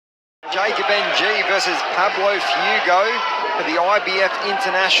Jacob NG versus Pablo Fuego for the IBF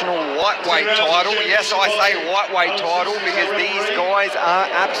International Lightweight title. Yes, I say lightweight title because these guys are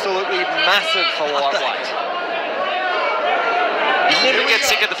absolutely massive for lightweight. You never get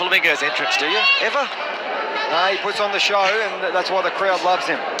sick of the Flamingo's entrance, do you? Ever? He puts on the show, and that's why the crowd loves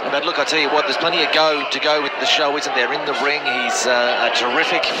him. But look, I tell you what, there's plenty of to go with the show, isn't there? In the ring, he's a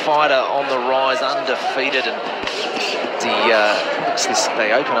terrific fighter on the rise, undefeated, and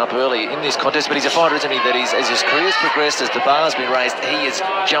they open up early in this contest. But he's a fighter, isn't he? That as his career's progressed, as the bar's been raised, he has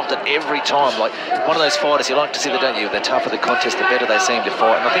jumped at every time. Like one of those fighters you like to see, that, don't you? The tougher the contest, the better they seem to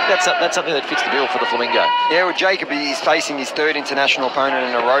fight. And I think that's something that fits the bill for the Flamingo. Yeah, well, Jacob, he's facing his third international opponent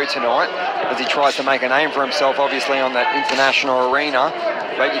in a row tonight as he tries to make a name for himself, obviously, on that international arena.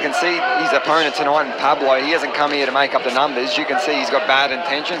 But you can see his opponent tonight, in Pablo, he hasn't come here to make up the numbers. You can see he's got bad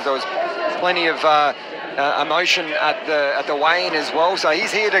intentions. There was plenty of emotion at the weigh-in as well. So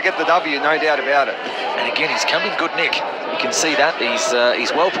he's here to get the W, no doubt about it. And again, he's come in good nick. You can see that.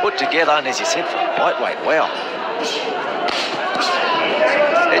 He's well put together. And as you said, for lightweight, wow.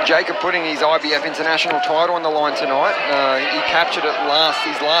 Jacob putting his IBF international title on the line tonight. He captured it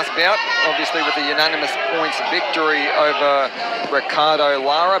his last bout, obviously with a unanimous points victory over Ricardo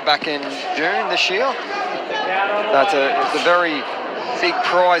Lara back in June this year. It's a very big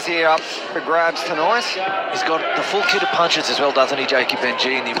prize here up for grabs tonight. He's got the full kit of punches as well, doesn't he, Jacob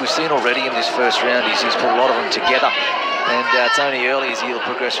NG? And we've seen already in this first round, he's put a lot of them together. And it's only early as he'll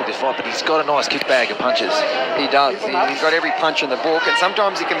progress with this fight, but he's got a nice kit bag of punches. He does. He's got every punch in the book, and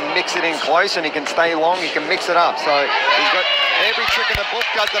sometimes he can mix it in close and he can stay long, he can mix it up. So he's got every trick in the book,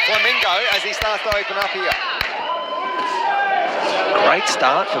 does the Flamingo, as he starts to open up here. Great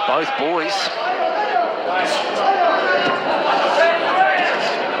start for both boys.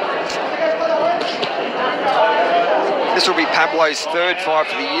 This will be Pablo's third fight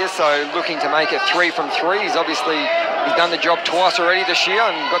for the year, so looking to make it 3 from 3. He's done the job twice already this year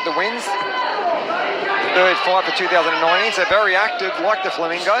and got the wins. Third fight for 2019, so very active, like the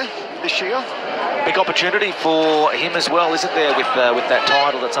Flamingo this year. Big opportunity for him as well, isn't there, with that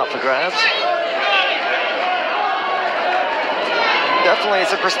title that's up for grabs? Definitely,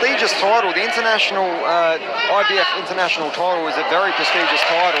 it's a prestigious title. The international IBF international title is a very prestigious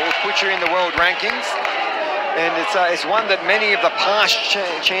title. It puts you in the world rankings. And it's one that many of the past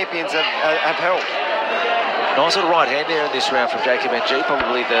champions have held. Nice little right hand there in this round from Jacob NG.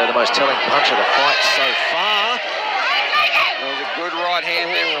 Probably the most telling punch of the fight so far. It was a good right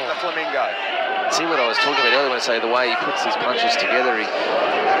hand there from the Flamingo. See what I was talking about earlier when I say the way he puts these punches together.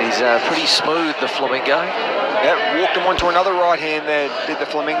 He's pretty smooth, the Flamingo. Yeah, walked him onto another right hand there, did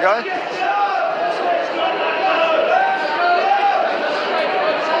the Flamingo.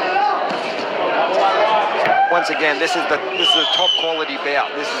 Once again, this is the top quality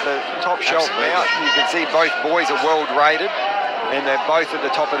bout. This is the top shelf bout. You can see both boys are world rated, and they're both at the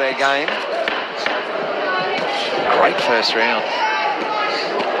top of their game. Great first round.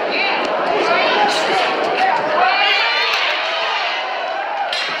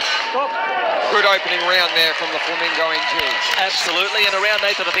 Good opening round there from the Flamingo NG. Absolutely, and around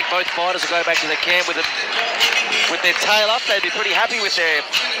Nathan, I think both fighters will go back to their camp with their tail up. They'd be pretty happy with their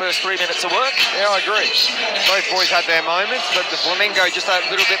first 3 minutes of work. Yeah, I agree. Both boys had their moments, but the Flamingo just a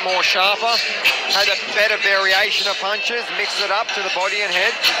little bit more sharper, had a better variation of punches, mixed it up to the body and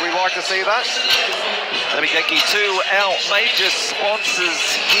head. We like to see that. Let me thank you to our major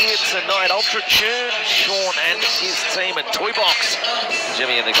sponsors here tonight, Ultra Tune, Sean and his team, and Toybox.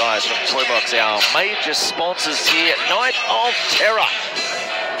 Jimmy and the guys from Toybox, our major sponsors here, Night of Terror.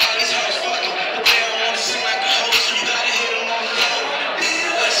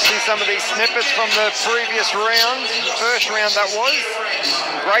 See some of these snippets from the previous round, first round that was.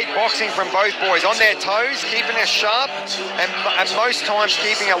 Great boxing from both boys, on their toes, keeping it sharp, and most times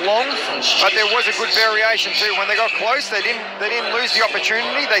keeping it long. But there was a good variation too. When they got close, they didn't lose the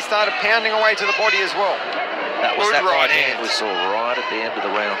opportunity. They started pounding away to the body as well. That was that right hand we saw right at the end of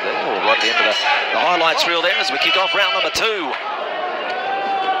the round there, or right at the end of the highlights reel there as we kick off round number 2.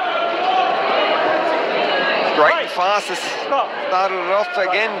 Great and fast. Started it off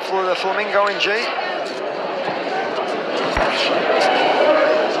again for the Flamingo NG.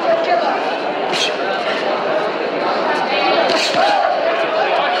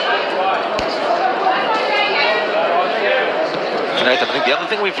 Nathan, I think the other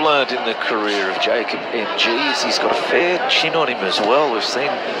thing we've learned in the career of Jacob NG is he's got a fair chin on him as well. We've seen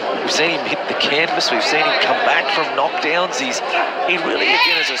him hit the canvas. We've seen him come back from knockdowns. He really,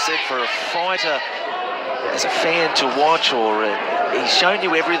 again, as I said, for a fighter as a fan to watch, or he's shown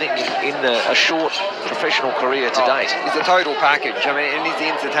you everything in a short professional career to date. He's a total package. I mean, and he's the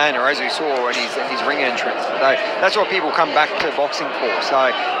entertainer, as we saw in his ring entrance. So that's what people come back to boxing for.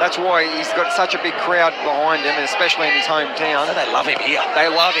 So that's why he's got such a big crowd behind him, and especially in his hometown. And they love him here. They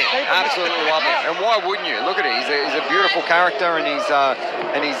love him. Absolutely love him. And why wouldn't you? Look at it. He's a beautiful character, and he's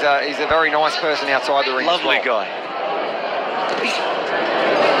a very nice person outside the ring. Lovely guy.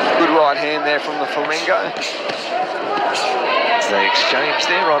 Good right hand there from the Flamingo. They exchange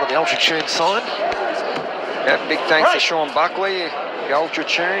there right on the Ultra Tune sign. Yeah, big thanks to Sean Buckley, the Ultra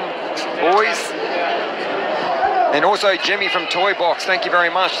Tune boys. And also Jimmy from Toy Box. Thank you very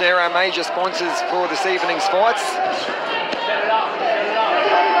much. They're our major sponsors for this evening's fights.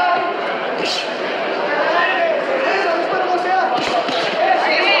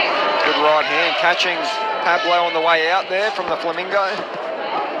 Good right hand, catching Pablo on the way out there from the Flamingo.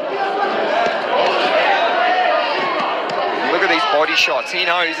 Look at these body shots. He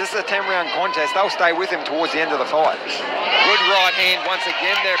knows this is a 10-round contest. They'll stay with him towards the end of the fight. Good right hand once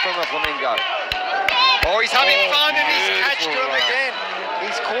again there from the Flamingo. Oh, he's having fun, and he's catched him again.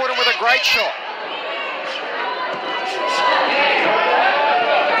 He's caught him with a great shot.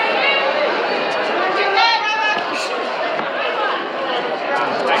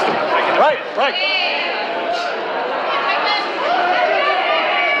 Right.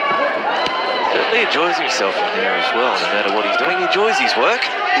 He enjoys himself in there as well, no matter what he's doing. He enjoys his work.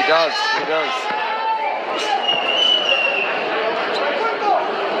 He does, he does.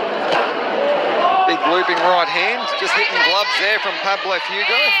 Big looping right hand, just hitting gloves there from Pablo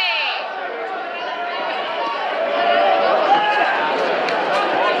Fuego.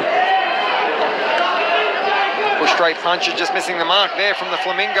 Straight puncher, just missing the mark there from the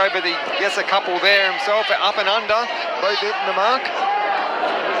Flamingo, but he gets a couple there himself, up and under, both hitting the mark.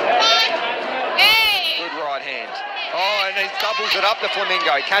 Good right hand. Oh, and he doubles it up, the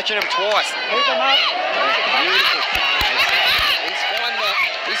Flamingo, catching him twice. Beautiful.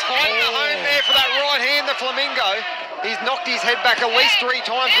 He's finding the home there for that right hand, the Flamingo. He's knocked his head back at least 3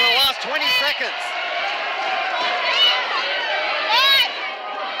 times in the last 20 seconds.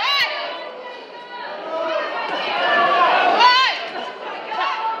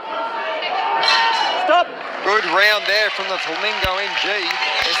 Good round there from the Flamingo NG.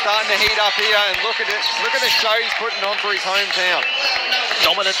 They're starting to heat up here, and look at it. Look at the show he's putting on for his hometown.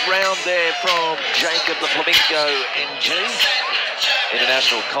 Dominant round there from Jacob the Flamingo NG.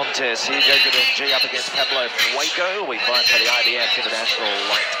 International contest here. Jacob NG up against Pablo Fuego. We fight for the IBF International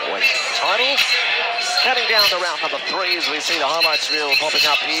Lightweight title. Counting down to round number 3 as we see the highlights reel popping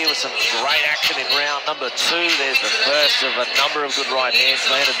up here with some great action in round number 2. There's the first of a number of good right hands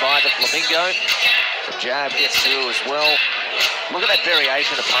landed by the Flamingo. The jab gets through as well. Look at that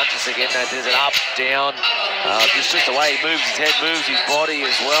variation of punches again. There's an up, down. Just the way he moves his head, moves his body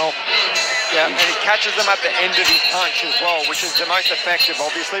as well. Yeah, and he catches them at the end of his punch as well, which is the most effective,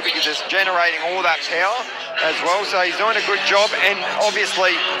 obviously, because it's generating all that power as well. So he's doing a good job, and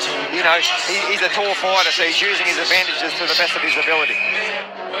obviously, you know, he's a tall fighter, so he's using his advantages to the best of his ability.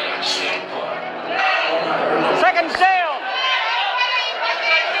 Seconds down.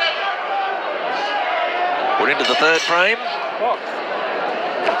 We're into the third frame.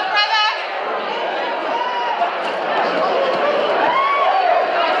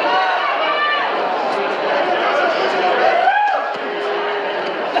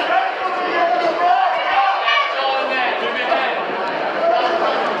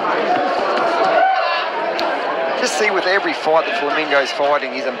 Just see with every fight that Flamingo's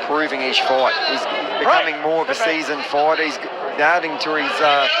fighting, he's improving each fight. He's becoming more of a seasoned fighter. He's adding to his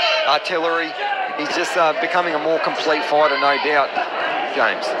artillery. He's just becoming a more complete fighter, no doubt,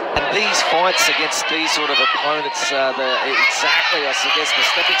 James. And these fights against these sort of opponents, exactly, I guess, the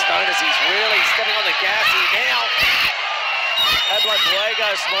stepping stone as he's really stepping on the gas here now. Pablo Fuego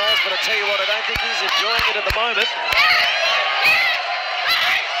smiles, but I tell you what, I don't think he's enjoying it at the moment.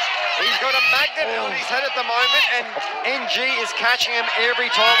 He's got a magnet on his head at the moment, and NG is catching him every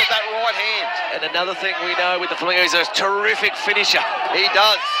time with that right hand. And another thing we know with the Flamingo, he's a terrific finisher. He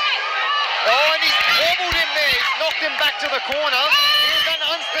does. Oh, and he's wobbled him there. He's knocked him back to the corner. He's done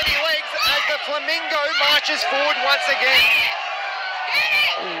unsteady legs as the Flamingo marches forward once again.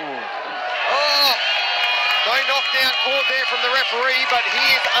 Oh, no knockdown called there from the referee, but he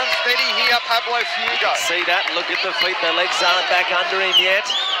is unsteady here, Pablo Fuego. See that? Look at the feet. The legs aren't back under him yet.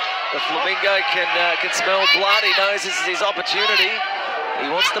 The Flamingo can smell blood. He knows this is his opportunity. He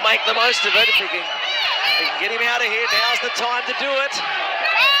wants to make the most of it. If he can get him out of here, now's the time to do it.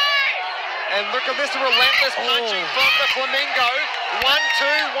 And And look at this relentless punching from the Flamingo. 1-2,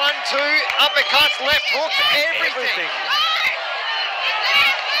 1-2, uppercuts, left hooks, everything.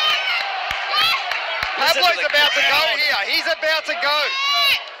 Pablo's about to go here. He's about to go.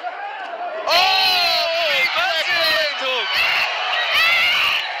 Oh, big left hook.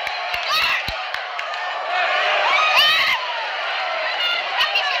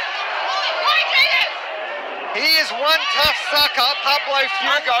 He is one tough sucker, Pablo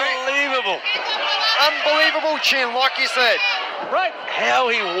Fuego. Unbelievable. Unbelievable chin, like you said. Right. How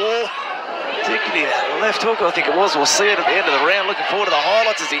he wore, particularly that left hook, I think it was. We'll see it at the end of the round. Looking forward to the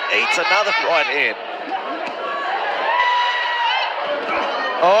highlights as he eats another right hand.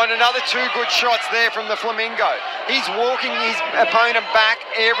 Oh, and another 2 good shots there from the Flamingo. He's walking his opponent back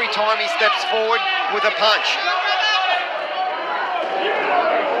every time he steps forward with a punch.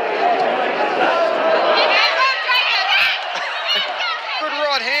 Good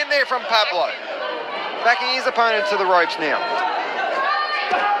right hand there from Pablo. Backing his opponent to the ropes now.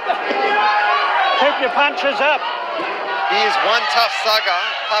 Keep your punches up. He is one tough sucker,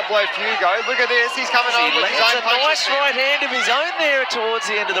 Pablo Fuego. Look at this, he's coming on with his own punches. Nice right hand of his own there towards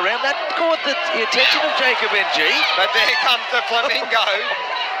the end of the round. That caught the attention of Jacob NG. But there comes the Flamingo.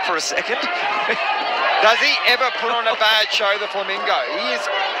 For a second. Does he ever put on a bad show, the Flamingo? He is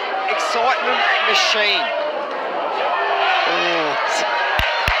excitement machine.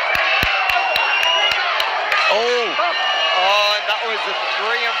 Oh, and that was the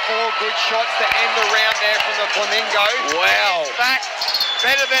 3 and 4 good shots to end the round there from the Flamingo. Wow. He's back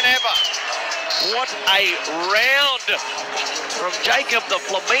better than ever. What a round from Jacob the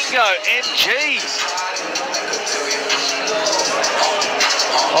Flamingo NG.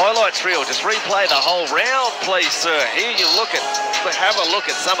 Highlights reel, just replay the whole round, please, sir. Here you have a look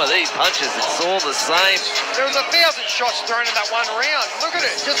at some of these punches. It's all the same. There was 1,000 shots thrown in that one round. Look at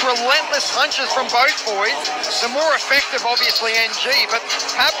it, just relentless punches from both boys. The more effective, obviously, NG, but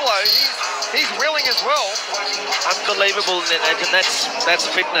Pablo, he's willing as well. Unbelievable, and that's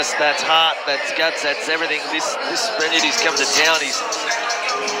fitness, that's heart, that's guts, that's everything. This minute he's come to town, he's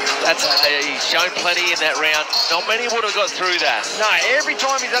shown plenty in that round. Not many would have got through that. No, every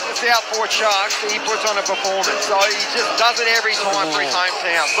time he's at the Southport Sharks, he puts on a performance. So he just does it every time for his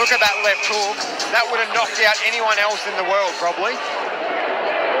hometown. Look at that left hook. That would have knocked out anyone else in the world, probably.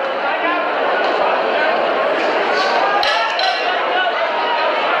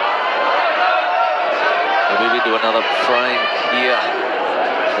 We'll move into another frame here.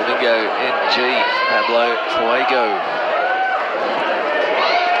 Flamingo NG, Pablo Fuego.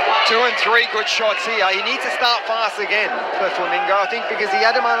 2 and 3 good shots here. He needs to start fast again for Flamingo, I think, because he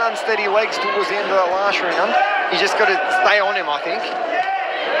had him on unsteady legs towards the end of the last round. He's just got to stay on him, I think.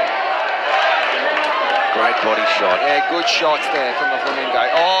 Great body shot. Yeah, good shots there from the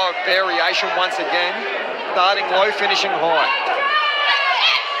Flamingo. Oh, variation once again. Starting low, finishing high.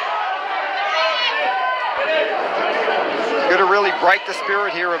 Got to really break the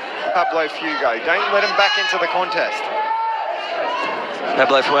spirit here of Pablo Fuego. Don't let him back into the contest.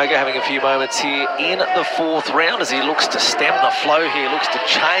 Pablo Fuego having a few moments here in the 4th round as he looks to stem the flow here, looks to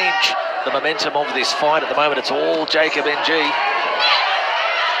change the momentum of this fight. At the moment, it's all Jacob NG.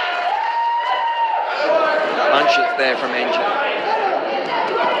 Punches there from NG.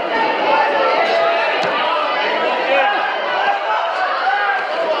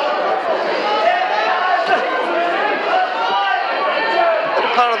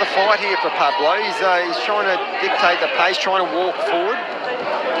 Part of the fight here for Pablo. He's trying to dictate the pace, trying to walk forward,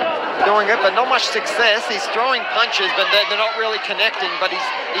 doing it, but not much success. He's throwing punches, but they're not really connecting, but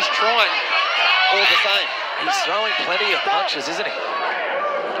he's trying all the same. He's throwing plenty of punches, isn't he?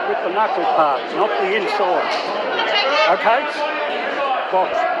 With the knuckle part, not the inside. Okay?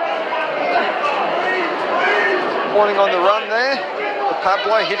 Box. Pointing on the run there. For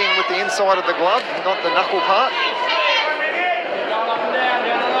Pablo hitting with the inside of the glove, not the knuckle part.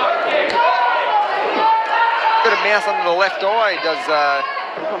 Bit of mouse under the left eye does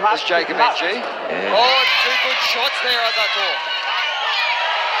Jacob NG. Yeah. Oh, 2 good shots there, as I thought.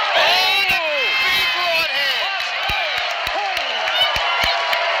 Oh, big right hand.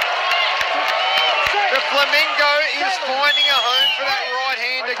 The Flamingo is finding a home for that right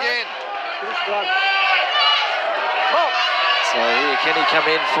hand again. So here, can he come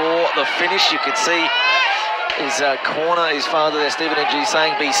in for the finish? You can see his corner, his father there, Stephen NG,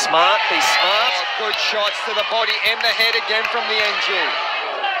 saying, be smart, be smart. Oh, good shots to the body and the head again from the NG.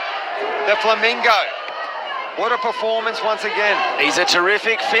 The Flamingo. What a performance once again. He's a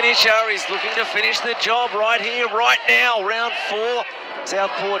terrific finisher. He's looking to finish the job right here, right now. Round 4,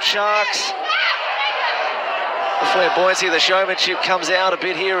 Southport Sharks. The flamboyancy, the showmanship comes out a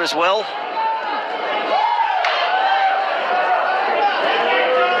bit here as well.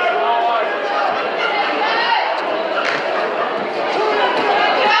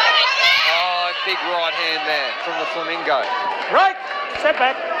 from the Flamingo. Right. Step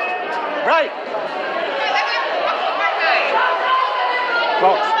back. Right.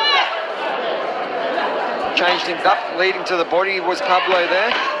 Box. Changed things up, leading to the body was Pablo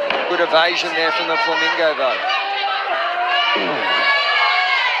there. Good evasion there from the Flamingo though.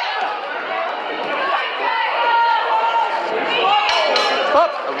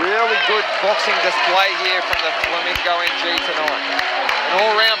 A really good boxing display here from the Flamingo NG tonight. An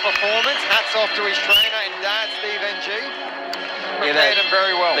all-round performance. Hats off to his trainer and dad, Steve NG. Prepared him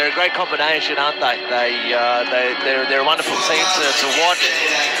very well. They're a great combination, aren't they? They're a wonderful team to watch.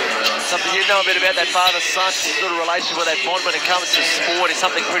 Something you know a bit about that father-son sort of relationship with that bond when it comes to sport is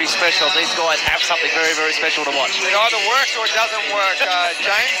something pretty special. These guys have something very, very special to watch. It either works or it doesn't work,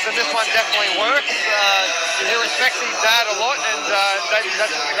 James, and this one definitely works. He respects his dad a lot, and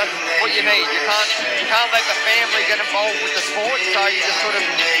that's what you need. You can't let the family get involved with the sport, so you just sort of,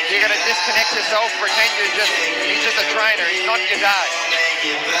 you're going to disconnect yourself, pretend he's just a trainer. He's not your dad.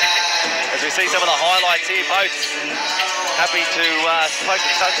 As we see some of the highlights here, both happy to smoke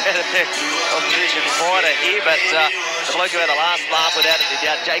the touch out of their opposition fighter here, but the bloke who had the last laugh without any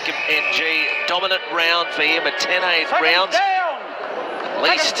doubt, Jacob NG, dominant round for him, a 10-8 round. At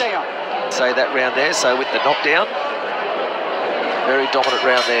least say that round there, so with the knockdown. Very dominant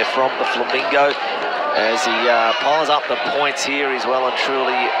round there from the Flamingo as he piles up the points here. He's well and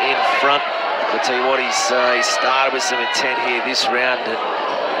truly in front. I'll tell you what, he started with some intent here this round, and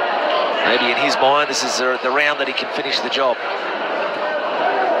maybe in his mind this is the round that he can finish the job.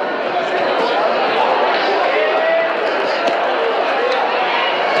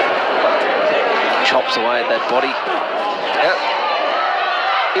 Chops away at that body. Yep.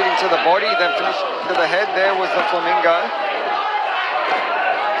 Hitting to the body, then finish to the head. There was the Flamingo.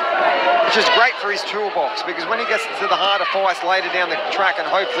 Which is great for his toolbox, because when he gets to the harder fights later down the track and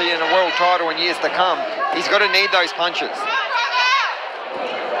hopefully in a world title in years to come, he's got to need those punches.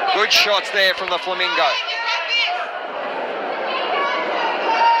 Good shots there from the Flamingo.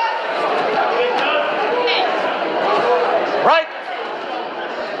 Right.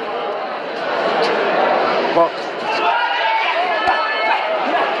 Box.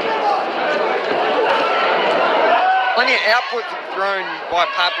 Plenty of output thrown by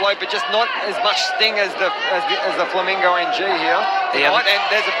Pablo, but just not as much sting as the Flamingo NG here. Yeah. Right? And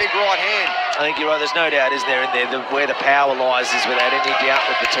there's a big right hand. I think you're right, there's no doubt, is there, in there, where the power lies is without any doubt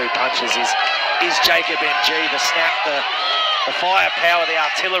with the two punches is Jacob NG. The snap, the firepower, the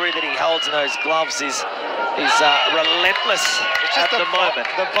artillery that he holds in those gloves is relentless at the moment.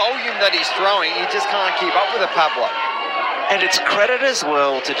 The volume that he's throwing, he just can't keep up with it, Pablo. And it's credit as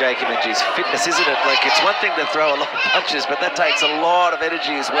well to Jacob NG's fitness, isn't it? Like, it's one thing to throw a lot of punches, but that takes a lot of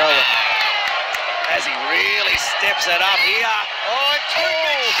energy as well. As he really steps it up here. Oh, two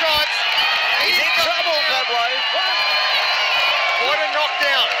big shots. He's in trouble, Pablo. What a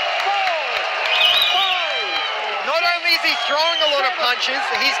knockdown. Not only is he throwing a lot of punches,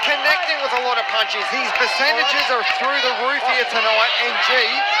 he's connecting with a lot of punches. His percentages are through the roof here tonight, NG,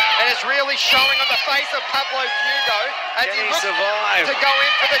 and it's really showing on the face of Pablo Fuego as he looks to go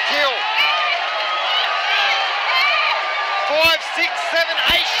in for the kill. 5, 6, 7,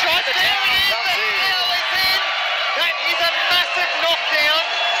 8 shots. There it is. The kill is in. That is a massive knockdown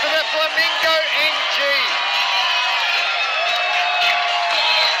for the Flamingo NG.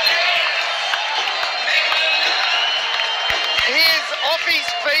 He is off his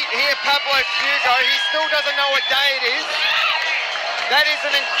feet here, Pablo Fuego. He still doesn't know what day it is. That is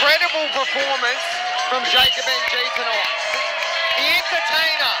an incredible performance from Jacob NG tonight. The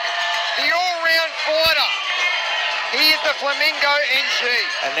entertainer, the all-round fighter. He is the Flamingo NG.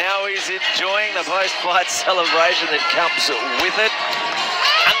 And now he's enjoying the post-fight celebration that comes with it.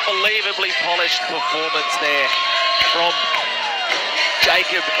 Unbelievably polished performance there from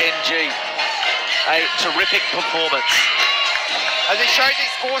Jacob NG. A terrific performance. As he shows his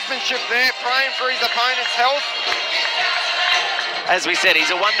sportsmanship there, praying for his opponent's health. As we said,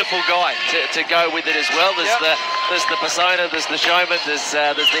 he's a wonderful guy to go with it as well. There's the persona, there's the showman, there's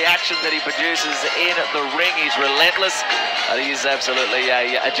the action that he produces in the ring. He's relentless. He's absolutely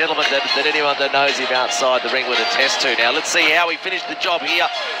a gentleman that anyone that knows him outside the ring would attest to. Now, let's see how he finished the job here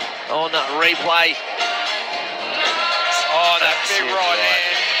on replay. Oh, that big right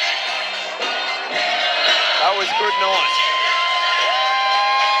hand. That was good night.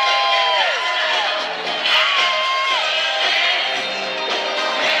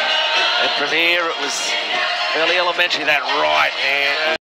 And from here, it was fairly elementary, that right hand.